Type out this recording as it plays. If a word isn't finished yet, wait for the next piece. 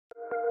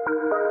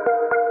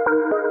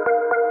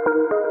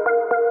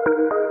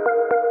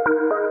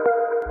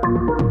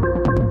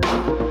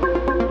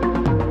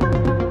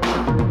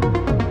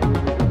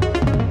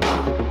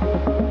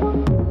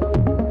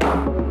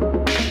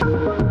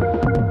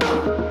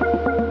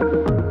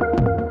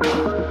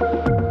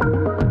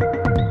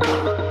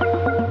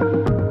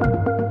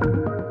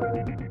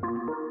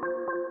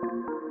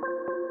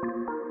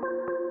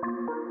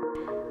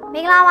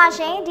ဝါ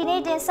ရှင်ဒီ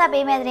နေ့တင်ဆက်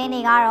ပေးမယ့်သတင်း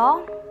တွေကတော့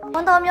ဝ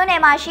န်တော်မျိုးန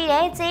ယ်မှာရှိ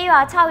တဲ့ကျေးရွာ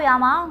6ရွာ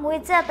မှာငွေ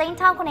ကျပ်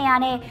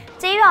3,900နဲ့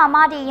ကျေးရွာမ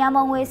တီရန်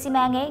ပုံငွေစီ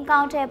မံကိန်းအကော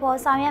င့်ထဲပေါ်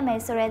ဆောင်ရွက်မ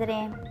ယ်ဆိုတဲ့သတ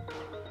င်း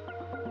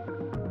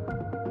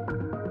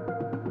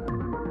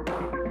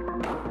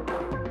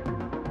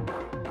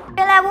ပြ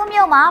ည်လည်ဘူး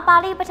မြို့မှာပါ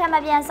ဠိပထမ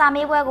ပြန်စာ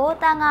မေးပွဲကို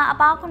တန်ခါအ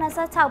ပေါင်း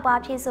86ပါ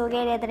ဖြည့်ဆို့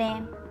ခဲ့တဲ့သတ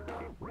င်း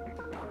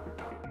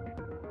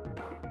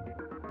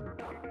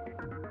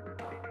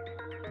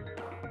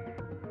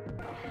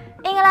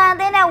အင်္ဂလန်အ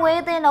သင်းနဲ့ဝေး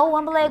အသင်းတို့ဝ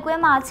င်ပလေကွ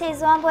င်းမှာခြေ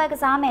စွမ်းပွဲက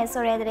စားမယ်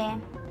ဆိုတဲ့သတင်း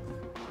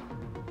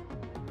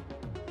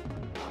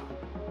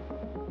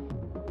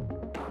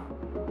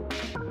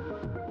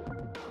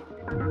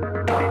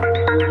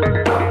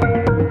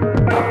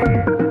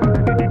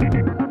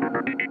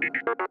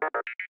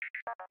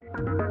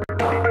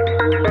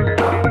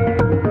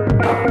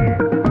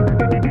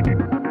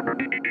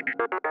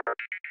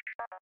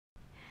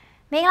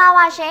မင်္ဂလာ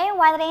ပါရှင်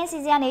ဝိုင်းသတင်းစီ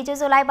စဉ်နေကြို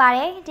ဆိုလိုက်ပါတ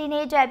ယ်ဒီ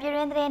နေ့အတွက်ပြည်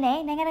တွင်းသတင်းနဲ့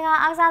နိုင်ငံတကာ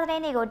အားကစားသတ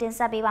င်းတွေကိုတင်ဆ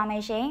က်ပေးပါမ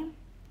ယ်ရှင်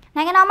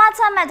နိုင်ငံတော်မှ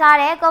ချမှတ်ထား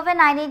တဲ့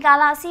COVID-19 ကာ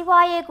လစီး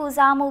ပွားရေးကု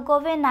စားမှု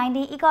COVID-19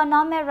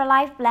 Economic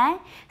Relief Plan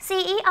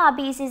CERP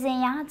အစီအစဉ်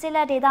အရကျေးလ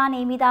က်ဒေသ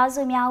နေမိသား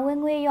စုများဝင်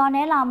ငွေလျော်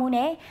နှဲလာမှု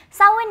နဲ့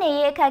စာဝတ်နေ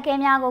ရေးအခက်အခဲ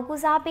များကိုကု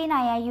စားပေး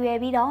နိုင်ရန်ရည်ရွယ်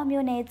ပြီးတော့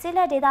မြို့နယ်ကျေးလ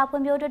က်ဒေသ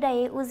ဖွံ့ဖြိုးတိုးတက်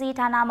ရေးဦးစီး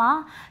ဌာနမှ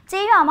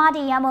ကျေးရွာမ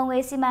တီရန်ပုံငွေ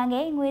စီမံ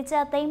ကိန်းငွေကျ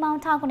ပ်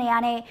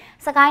3,900နဲ့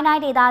စကိုင်းတို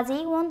င်းဒေသ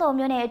ကြီးဝန်းတုံ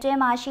မြို့နယ်အတွင်း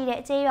မှာရှိ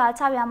တဲ့ကျေးရွာ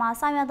6ရွာမှာ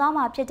ဆောင်ရွက်သွား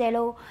မှာဖြစ်တယ်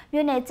လို့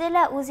မြို့နယ်ကျေးလ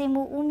က်ဦးစီး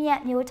မှုဦးမြတ်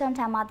မျိုးထွန်း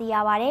ထံမှသိရ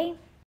ပါတယ်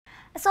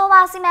အဆို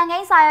ပါစီမံကိ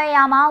န်းစာရွက်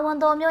ရာမှာဝန်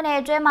တော်မြို့နယ်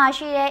အတွင်းမှာ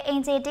ရှိတဲ့အ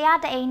င်ဂျီ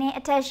100အိမ်နဲ့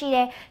အထက်ရှိ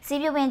တဲ့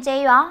ဇီးပြပင်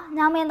ကျေးရွာ၊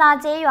ညောင်မင်းသား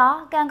ကျေးရွာ၊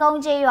ကံကု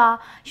န်းကျေးရွာ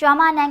၊ရွာ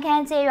မနန်းခ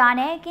မ်းကျေးရွာ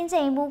နဲ့ကင်း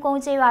ချိန်မှုကု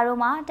န်းကျေးရွာတို့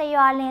မှာတ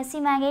ရွာလင်စီ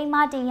မံကိန်းမ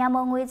တီရန်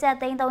ပုံငွေကျပ်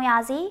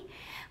300စီ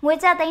ငွေ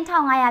ကျပ်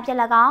3,500ဖြစ်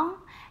၎င်း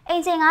အ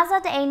င်ဂျင်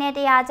51အိမ်နဲ့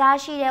100ကြား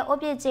ရှိတဲ့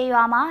အိုးပစ်ကျေး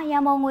ရွာမှာရ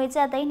န်ပုံငွေကျ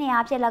ပ်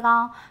300ဖြစ်၎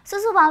င်းစု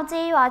စုပေါင်း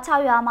ကျေးရွာ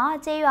6ရွာမှာ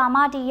ကျေးရွာမ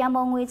တီရန်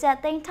ပုံငွေကျပ်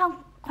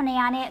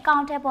3,900နဲ့အကော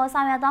င့်ထဲပေါ်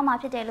ဆောင်ရွက်သွားမှာ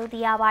ဖြစ်တယ်လို့သိ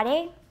ရပါတ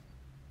ယ်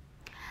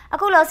အ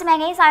ခုလိုစီမံ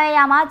ကိန်းဆောင်ရွက်ရ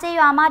မှာကျေး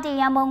ရွာမတီ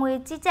ရန်ပုံငွေ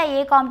ကြီးကြပ်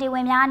ရေးကော်မတီဝ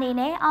င်များအနေ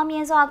နဲ့အောင်မြ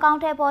င်စွာအကောင့်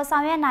ထဲပေါ်ဆော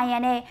င်ရွက်နိုင်ရ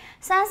န်နဲ့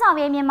စမ်းဆောင်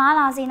ရေးမြင့်မား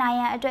လာစေနိုင်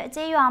ရန်အတွက်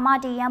ကျေးရွာမ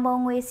တီရန်ပုံ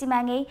ငွေစီမံ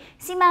ကိန်း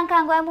စီမံခ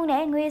န့်ခွဲမှု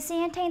နဲ့ငွေစည်း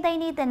ရင်းထိန်းသိမ်း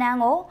သည့်တင်နန်း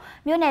ကို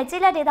မြို့နယ်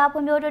ကျေးလက်ဒေသ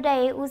ဖွံ့ဖြိုးတိုးတက်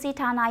ရေးဦးစီး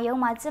ဌာနရုံး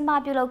မှကျင်းပ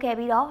ပြုလုပ်ခဲ့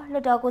ပြီးတော့လွှ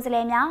တ်တော်ကိုယ်စားလှ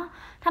ယ်များ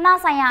ဌာန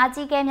ဆိုင်ရာအ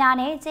ကြီးအကဲများ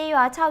နဲ့ကျေး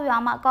ရွာ6ရွာ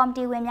မှကော်မ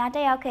တီဝင်များတ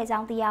က်ရောက်ခဲ့ကြော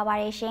င်းသိရပါ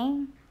တယ်ရှင်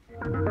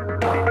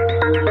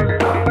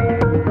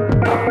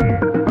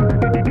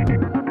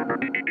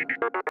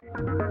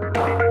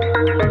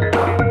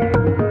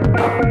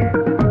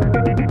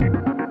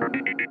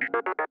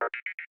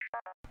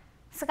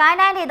စကိုင်း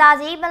တိုင်းဒေသ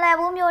ကြီးပလဲ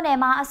ဘူးမြို့နယ်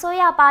မှာအစိုး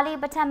ရပါဠိ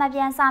ပထမပြ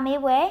န်စာ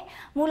မေးပွဲ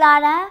မူလာ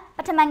တန်းပ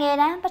ထမငယ်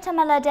တန်းပထမ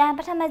လက်တန်းပ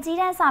ထမကြီး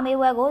တန်းစာမေး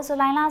ပွဲကိုဇူ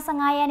လိုင်လ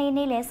15ရက်နေ့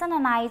နေ့လယ်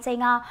12နာရီချိန်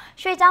က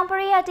ရွှေချောင်းပ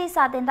ရိယတ်တိ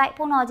စာတင်တိုက်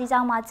ဖုန်းတော်ကြီးကျော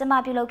င်းမှာကျင်းပ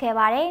ပြုလုပ်ခဲ့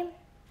ပါတယ်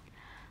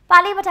။ပါ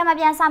ဠိပထမ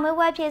ပြန်စာမေး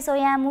ပွဲဖြေဆို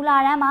ရန်မူလာ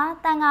တန်းမှာ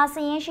တန်ခါစ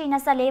ည်ရင်းရှိ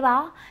24ပါ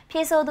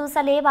ဖြေဆိုသူ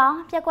14ပါ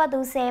ပြက်ကွက်သူ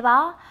10ပါ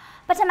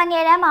ပထမင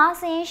ယ်တန်းမှာ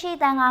စည်ရင်းရှိ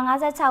တန်ခါ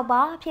56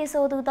ပါဖြေ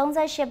ဆိုသူ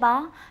38ပါ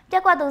ပြ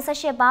က်ကွက်သူ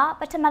18ပါ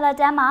ပထမလက်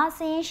တန်းမှာစ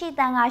ည်ရင်းရှိ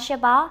တန်ခါ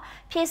8ပါ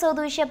ဖြေဆို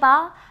သူ8ပါ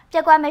ပြ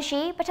က်ကွက်မ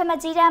ရှိပထမ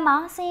ကြီးတန်းမှာ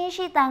စည်ရင်း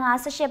ရှိတန်ခါ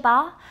18ပါ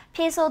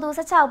ဖြေဆိုသူ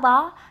16ပါ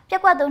ပြ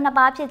က်ကွက်သူ2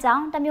ပါဖြစ်ကြော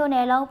င်းတမျိုးန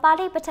ယ်လုံးပါ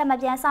ဠိပထမ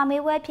ပြန်စာ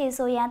မေးပွဲဖြေ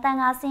ဆိုရန်တန်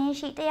ခါစည်ရင်း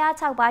ရှိ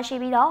106ပါရှိ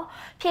ပြီးတော့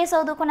ဖြေ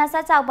ဆိုသူ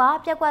86ပါ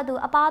ပြက်ကွက်သူ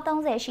အပါ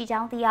30ရှိကြော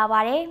င်းသိရ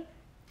ပါတယ်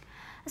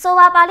အဆို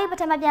ပါပါဠိပ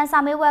ထမပြန်စာ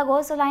မေးပွဲကို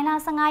ဇူလိုင်လ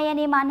15ရက်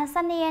နေ့မှ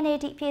22ရက်နေ့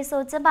ထိဖြေ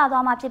ဆိုကျင်းပ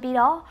သွားမှာဖြစ်ပြီး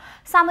တော့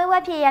စာမေးပွဲ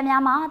ဖြေရ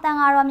များမှာတန်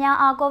ခါတော်များ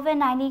အား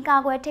COVID-19 ကာ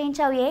ကွယ်ထိန်း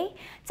ချုပ်ရေး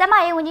ကျန်းမာ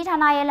ရေးဝန်ကြီးဌာ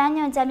နရဲ့လမ်း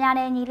ညွှန်ချက်များ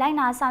နဲ့ညီလိုက်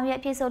နာဆောင်ရွက်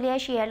ဖြေဆိုလျက်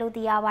ရှိရလို့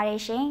သိရပါတ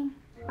ယ်ရှင်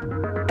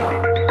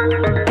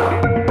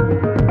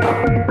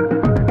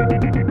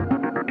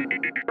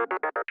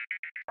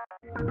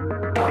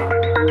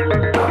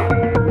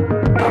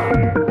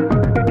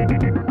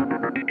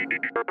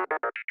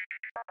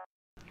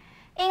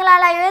အင်္ဂလန်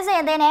လက်ရွေးစင်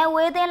အသင်းနဲ့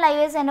ဝေးသင်းလက်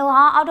ရွေးစင်တို့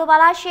ဟာအော်တိုဘာ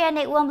လ10ရက်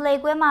နေ့ဝင်ပလေ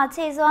ကွင်းမှာ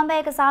ခြေစွမ်းပွဲ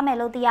ကစားမယ်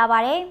လို့သိရပါ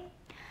တယ်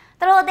။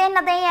သူတို့အသင်းနှ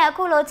စ်သင်းရဲ့အ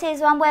ခုလိုခြေ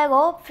စွမ်းပွဲ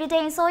ကိုဗြိတိ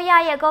န်ဆိုရ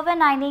ရဲ့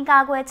COVID-19 ကာ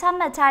ကွယ်ချ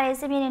မှတ်ထားတဲ့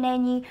စီမံနေနဲ့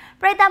ညီ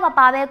ပြည်သက်မ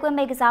ပါဘဲကွင်း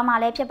မိတ်ကစားမှာ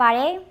လည်းဖြစ်ပါတ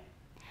ယ်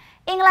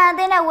။အင်္ဂလန်အသ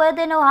င်းနဲ့ဝေးသ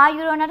င်းတို့ဟာ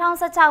ယူရို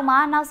2016မှာ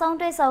နောက်ဆုံး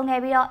တွေ့ဆုံ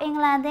ခဲ့ပြီးတော့အင်္ဂ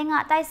လန်အသင်းက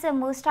တိုက်စစ်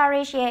မှု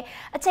Sturridge ရဲ့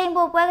အချိန်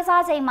ပိုပွဲက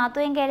စားချိန်မှာ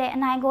သွင်းခဲ့တဲ့အ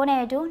နိုင်ဂိုး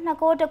နဲ့အတူ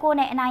2-1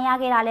နဲ့အနိုင်ရ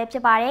ခဲ့တာလည်းဖြ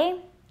စ်ပါတယ်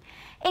။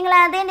အင်္ဂလ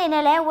န်အသင်းတွေ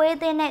နဲ့လည်းဝေး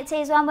သင်းနဲ့ခြေ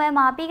စွမ်းပွဲ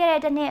မှာပြီးခဲ့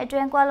တဲ့တစ်နှစ်အတွ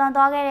င်းကွယ်လွန်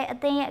သွားခဲ့တဲ့အ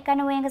သင်းရဲ့က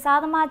န်ဝင်ကစား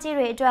သမားကြီး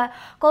တွေအတွက်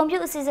ဂုဏ်ပြု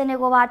အစီအစဉ်တွေ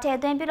ကိုပါထည့်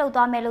သွင်းပြုလုပ်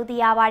သွားမယ်လို့သိ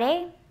ရပါတယ်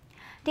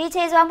။ဒီ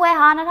ခြေစွမ်းပွဲ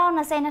ဟာ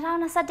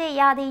2020-2021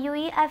ရာသီ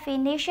UEFA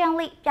Nation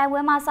League ပြိုင်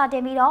ပွဲမှာစတ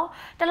င်ပြီးတော့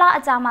တစ်လ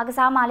အကြာမှာက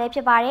စားမှာလည်းဖြ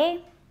စ်ပါတယ်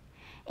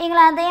။အင်္ဂ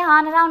လန်အသင်းဟာ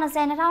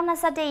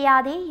2020-2021ရာ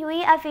သီ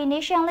UEFA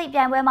Nation League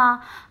ပြိုင်ပွဲမှာ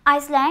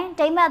Iceland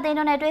ဒိန်းမတ်အသင်း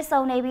တို့နဲ့တွေ့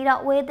ဆုံနေပြီး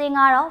တော့ဝေးသင်း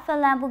ကတော့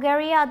Finland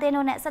Bulgaria အသင်း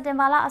တို့နဲ့စက်တင်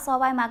ဘာလအစော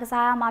ပိုင်းမှာက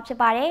စားရမှာဖြစ်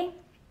ပါတယ်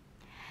။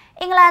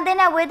အင်္ဂလန်အသင်း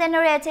နဲ့ဝေးသင်း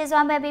တို့ရဲ့ခြေစွ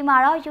မ်းပွဲပြီးမှာ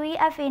တော့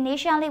UEFA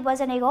Nation League ပွဲ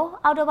စဉ်တွေကို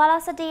အောက်တိုဘာလ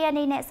17ရက်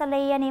နေ့နဲ့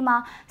14ရက်နေ့မှာ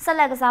ဆက်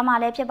လက်ကစားမှာ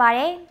လည်းဖြစ်ပါတ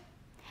ယ်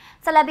။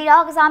 ဆက်လက်ပြီး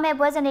တော့ကစားမဲ့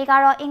ပွဲစဉ်တွေက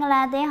တော့အင်္ဂလ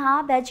န်အသင်းဟာ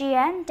ဘယ်လ်ဂျီယ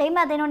မ်ဒိန်းမ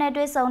တ်အသင်းတို့နဲ့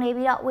တွေ့ဆုံနေ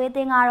ပြီးတော့ဝေးအသ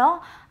င်းကတော့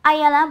အိုင်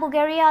ယာလန်ဘူ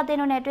ဂေးရီးယားအသင်း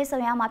တို့နဲ့တွေ့ဆုံ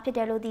ရမှာဖြစ်တ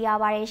ယ်လို့သိရ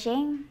ပါတယ်ရှ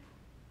င်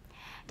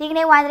ဒီက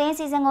နေ့ဝိုင်းသတင်း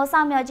စီစဉ်ကိုစော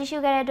င့်မျှော်ကြည့်ရှု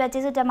ခဲ့တဲ့အတွက်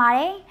ကျေးဇူးတင်ပါတ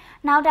ယ်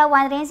နောက်ထပ်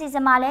ဝိုင်းသတင်းစီစ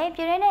ဉ်မှာလည်းပြ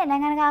ည်တွင်းနဲ့နို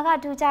င်ငံတကာက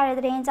ထူးခြားတဲ့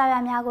သတင်းကြော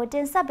င်းများကိုတ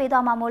င်ဆက်ပေး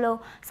သွားမှာမို့လို့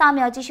စောင့်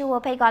မျှော်ကြည့်ရှု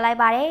ဖို့ဖိတ်ခေါ်လိုက်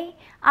ပါတယ်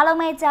အားလုံး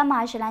ပဲကျမ်းမာ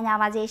ရှင်လန်းကြ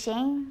ပါစေရှ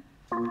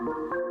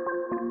င်